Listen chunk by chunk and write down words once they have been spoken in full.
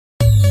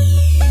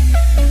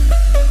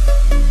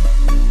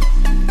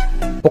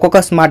ఒక్కొక్క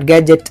smart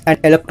gadgets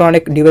and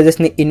electronic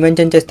డివైజెస్ని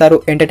invention చేస్తారు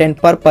entertain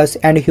purpose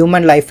and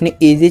human లైఫ్ని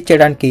ఈజీ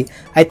చేయడానికి.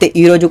 అయితే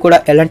ఈ రోజు కూడా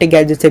ఎలాంటి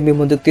గ్యాడ్జెట్స్ మీ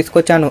ముందుకు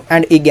తీసుకొచ్చాను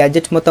అండ్ ఈ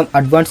గ్యాడ్జెట్స్ మొత్తం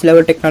అడ్వాన్స్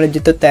లెవెల్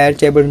టెక్నాలజీతో తయారు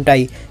చేయబడి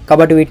ఉంటాయి.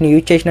 కాబట్టి వీటిని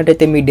యూజ్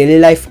చేసినట్టయితే మీ డైలీ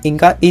లైఫ్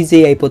ఇంకా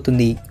ఈజీ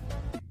అయిపోతుంది.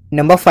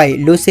 Number 5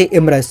 Lucy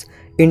ఇమరస్.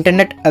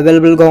 ఇంటర్నెట్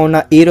అవైలబుల్గా ఉన్న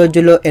ఈ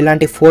రోజుల్లో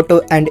ఎలాంటి ఫోటో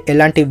అండ్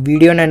ఎలాంటి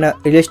వీడియోనైనా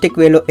రియలిస్టిక్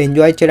వేలో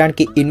ఎంజాయ్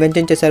చేయడానికి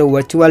ఇన్వెన్షన్ చేశారు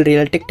వర్చువల్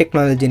రియాలిటీ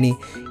టెక్నాలజీని.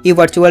 ఈ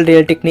వర్చువల్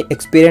రియాలిటీని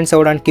ఎక్స్పీరియన్స్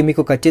అవ్వడానికి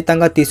మీకు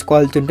ఖచ్చితంగా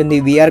తీసుకోవాల్సి ఉంటుంది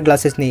విఆర్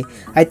గ్లాసెస్ని.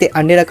 అయితే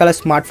అన్ని రకాల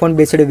స్మార్ట్ ఫోన్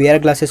బేస్డ్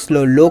విఆర్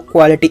గ్లాసెస్లో లో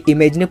క్వాలిటీ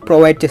ఇమేజ్ని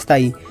ప్రొవైడ్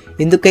చేస్తాయి.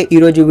 ఇందుకే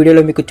ఈరోజు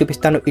వీడియోలో మీకు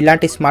చూపిస్తాను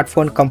ఇలాంటి smart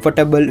phone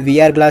comfortable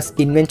VR glass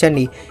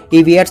ఇన్వెన్షన్ని. ఈ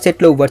విఆర్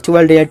సెట్లో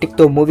వర్చువల్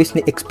రియాలిటీతో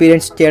మూవీస్ని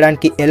ఎక్స్పీరియన్స్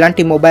చేయడానికి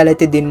ఎలాంటి మొబైల్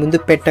అయితే దీని ముందు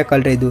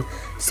పెట్టగలలేదు.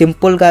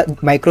 సింపుల్గా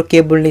మైక్రో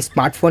కేబుల్ని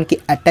స్మార్ట్ ఫోన్కి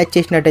అటాచ్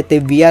చేసినట్టయితే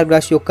విఆర్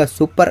గ్లాస్ యొక్క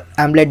సూపర్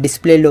ఆమ్లెట్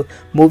డిస్ప్లేలో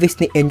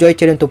మూవీస్ని ఎంజాయ్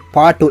చేయడంతో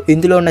పాటు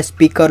ఇందులో ఉన్న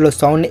స్పీకర్లో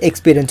సౌండ్ని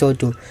ఎక్స్పీరియన్స్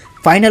అవ్వచ్చు.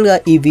 ఫైనల్గా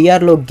ఈ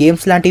విఆర్లో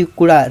గేమ్స్ లాంటివి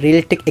కూడా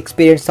రియలిస్టిక్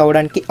ఎక్స్పీరియన్స్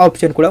అవ్వడానికి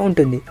ఆప్షన్ కూడా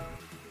ఉంటుంది.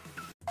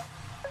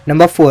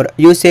 Number 4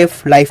 Yusuf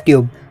life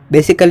tube.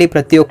 Basically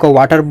ప్రతి ఒక్క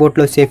వాటర్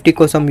బోట్లో సేఫ్టీ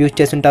కోసం యూజ్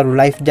చేస్తుంటారు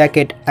life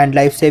jacket and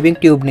life saving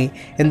ట్యూబ్ని.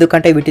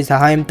 ఎందుకంటే వీటి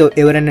సహాయంతో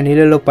ఎవరైనా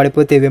నీళ్ళలో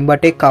పడిపోతే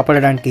వెంబటే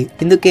కాపాడడానికి.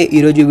 ఇందుకే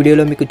ఈరోజు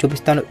వీడియోలో మీకు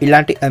చూపిస్తాను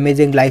ఇలాంటి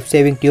అమేజింగ్ లైఫ్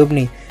సేవింగ్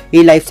ట్యూబ్ని.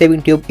 ఈ లైఫ్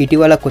సేవింగ్ ట్యూబ్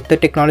ఇటీవల కొత్త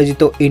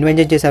టెక్నాలజీతో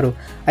ఇన్వెన్షన్ చేశారు.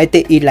 అయితే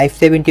ఈ లైఫ్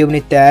సేవింగ్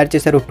ట్యూబ్ని తయారు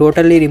చేశారు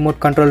టోటల్లీ రిమోట్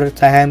కంట్రోలర్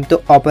సహాయంతో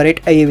ఆపరేట్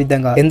అయ్యే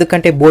విధంగా.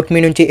 ఎందుకంటే బోట్ మీ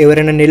నుంచి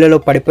ఎవరైనా నీళ్ళలో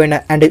పడిపోయినా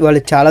అండ్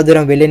వాళ్ళు చాలా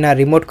దూరం వెళ్ళిన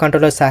రిమోట్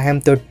కంట్రోలర్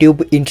సహాయంతో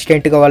ట్యూబ్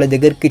ఇన్స్టెంట్గా వాళ్ళ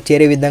దగ్గరికి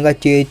చేరే విధంగా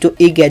చేయొచ్చు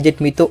ఈ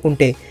గ్యాడ్జెట్ మీతో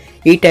ఉంటే.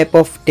 ఈ టైప్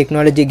ఆఫ్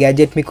టెక్నాలజీ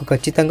గ్యాడ్జెట్ మీకు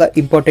ఖచ్చితంగా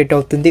ఇంపార్టెంట్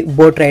అవుతుంది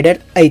బోట్ రైడర్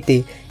అయితే.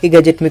 ఈ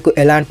గ్యాడ్జెట్ మీకు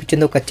ఎలా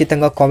అనిపించిందో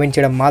ఖచ్చితంగా కామెంట్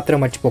చేయడం మాత్రం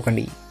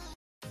మర్చిపోకండి.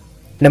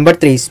 Number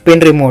 3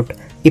 spin remote.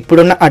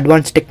 ఇప్పుడున్న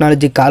అడ్వాన్స్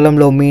టెక్నాలజీ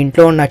కాలంలో మీ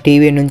ఇంట్లో ఉన్న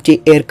టీవీ నుంచి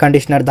ఎయిర్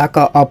కండిషనర్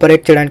దాకా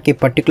ఆపరేట్ చేయడానికి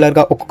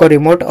పర్టికులర్గా ఒక్కొక్క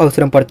రిమోట్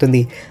అవసరం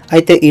పడుతుంది.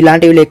 అయితే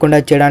ఇలాంటివి లేకుండా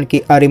చేయడానికి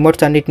ఆ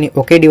రిమోట్స్ అన్నిటిని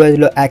ఒకే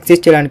డివైస్లో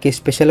యాక్సెస్ చేయడానికి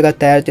స్పెషల్గా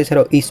తయారు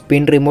చేశారు ఈ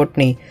స్పిన్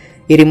రిమోట్ని.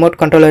 ఈ రిమోట్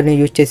కంట్రోలర్ని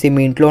యూజ్ చేసి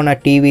మీ ఇంట్లో ఉన్న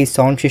టీవీ,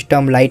 సౌండ్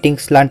సిస్టమ్,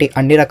 లైటింగ్స్ లాంటి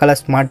అన్ని రకాల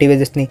smart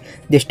డివైజెస్ని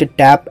just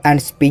tap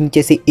and spin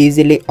చేసి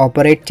ఈజీలీ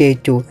ఆపరేట్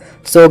చేయొచ్చు.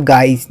 So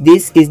guys,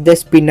 this is the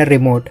spinner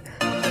remote.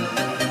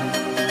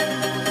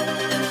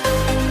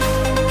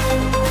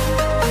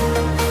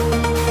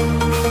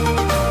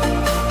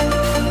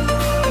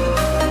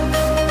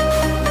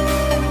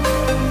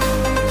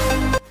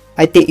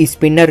 అయితే ఈ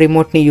స్పిన్నర్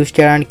రిమోట్ని యూజ్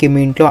చేయడానికి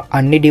మీ ఇంట్లో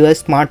అన్ని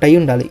డివైస్ స్మార్ట్ అయి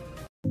ఉండాలి.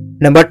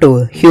 నెంబర్ 2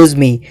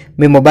 హ్యూజ్మీ.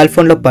 మీ మొబైల్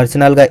ఫోన్లో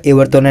పర్సనల్గా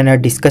ఎవరితోనైనా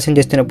డిస్కషన్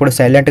చేస్తున్నప్పుడు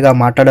సైలెంట్గా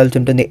మాట్లాడాల్సి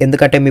ఉంటుంది.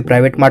 ఎందుకంటే మీ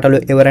ప్రైవేట్ మాటలు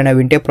ఎవరైనా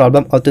వింటే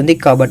ప్రాబ్లం అవుతుంది.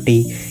 కాబట్టి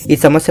ఈ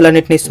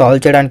సమస్యలన్నింటినీ సాల్వ్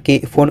చేయడానికి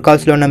ఫోన్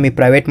కాల్స్లో ఉన్న మీ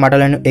ప్రైవేట్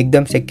మాటలను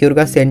ఎక్దమ్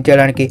సెక్యూర్గా సెండ్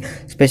చేయడానికి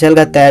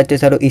స్పెషల్గా తయారు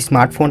చేశారు ఈ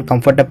స్మార్ట్ ఫోన్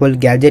కంఫర్టబుల్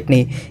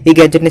గ్యాడ్జెట్ని. ఈ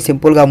గ్యాడ్జెట్ని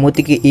సింపుల్గా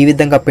మూతికి ఈ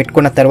విధంగా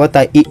పెట్టుకున్న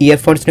తర్వాత ఈ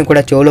ఇయర్ ఫోన్స్ని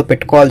కూడా చెవులో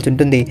పెట్టుకోవాల్సి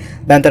ఉంటుంది.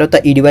 దాని తర్వాత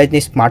ఈ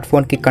డివైస్ని స్మార్ట్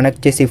ఫోన్కి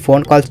కనెక్ట్ చేసి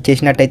ఫోన్ కాల్స్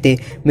చేసినట్టయితే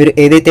మీరు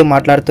ఏదైతే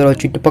మాట్లాడుతారో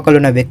చుట్టుపక్కల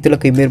ఉన్న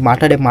వ్యక్తులకు మీరు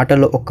మాట్లాడే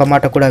మాటల్లో ఒక్క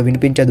మాట కూడా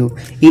వినిపించదు.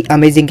 ఈ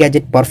అమేజింగ్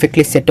గ్యాడ్జెట్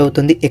పర్ఫెక్ట్లీ సెట్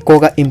అవుతుంది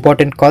ఎక్కువగా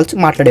ఇంపార్టెంట్ కాల్స్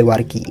మాట్లాడే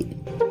వారికి.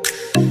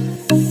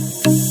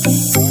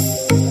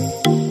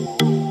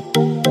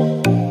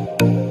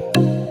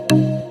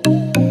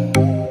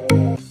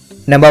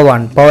 Number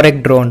 1 power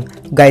drone.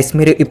 గైస్,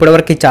 మీరు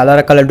ఇప్పటివరకు చాలా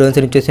రకాల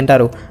డ్రోన్స్ని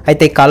చూసింటారు.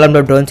 అయితే ఈ కాలంలో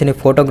డ్రోన్స్ని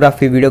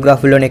ఫోటోగ్రఫీ,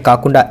 వీడియోగ్రఫీలోనే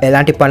కాకుండా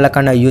ఎలాంటి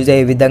పనులకన్నా యూజ్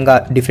అయ్యే విధంగా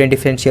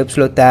డిఫరెంట్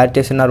షేప్స్లో తయారు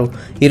చేస్తున్నారు.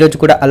 ఈరోజు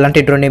కూడా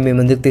అలాంటి డ్రోన్ని మీ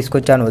ముందుకు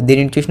తీసుకొచ్చాను.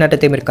 దీనిని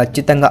చూసినట్టయితే మీరు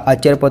ఖచ్చితంగా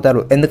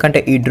ఆశ్చర్యపోతారు.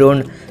 ఎందుకంటే ఈ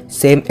డ్రోన్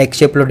సేమ్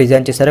ఎక్స్ షేప్లో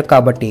డిజైన్ చేశారు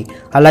కాబట్టి.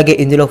 అలాగే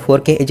ఇందులో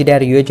 4K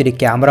HDR UHD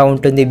కెమెరా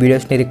ఉంటుంది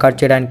వీడియోస్ని రికార్డ్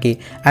చేయడానికి.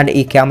 అండ్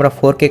ఈ కెమెరా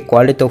 4K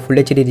క్వాలిటీతో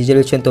ఫుల్ HD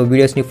రిజల్యూషన్తో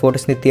వీడియోస్ని,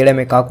 ఫొటోస్ని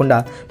తీయడమే కాకుండా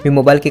మీ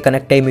మొబైల్కి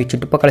కనెక్ట్ అయ్యి మీ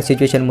చుట్టుపక్కల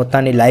సిచ్యువేషన్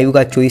మొత్తాన్ని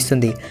లైవ్గా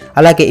చూపిస్తుంది.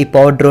 అలాగే ఈ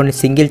పవర్ డ్రోన్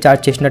సింగిల్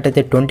చార్జ్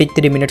చేసినట్టయితే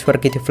 23 మినిట్స్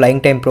వరకు ఇది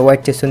ఫ్లయింగ్ టైం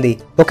ప్రొవైడ్ చేస్తుంది.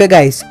 ఓకే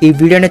గైస్, ఈ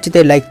వీడియో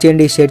నచ్చితే లైక్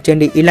చేయండి, షేర్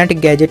చేయండి. ఇలాంటి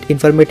గ్యాడ్జెట్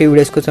ఇన్ఫర్మేటివ్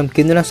వీడియోస్ కోసం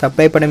కింద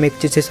సబ్స్క్రైబ్ బటన్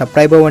క్లిక్ చేసి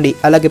సబ్స్క్రైబ్ అవ్వండి.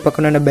 అలాగే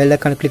పక్కన బెల్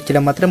ఐకాన్ క్లిక్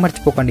చేయడం మాత్రం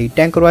మర్చిపోకండి.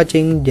 Thank for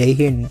watching. జై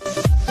హింద్.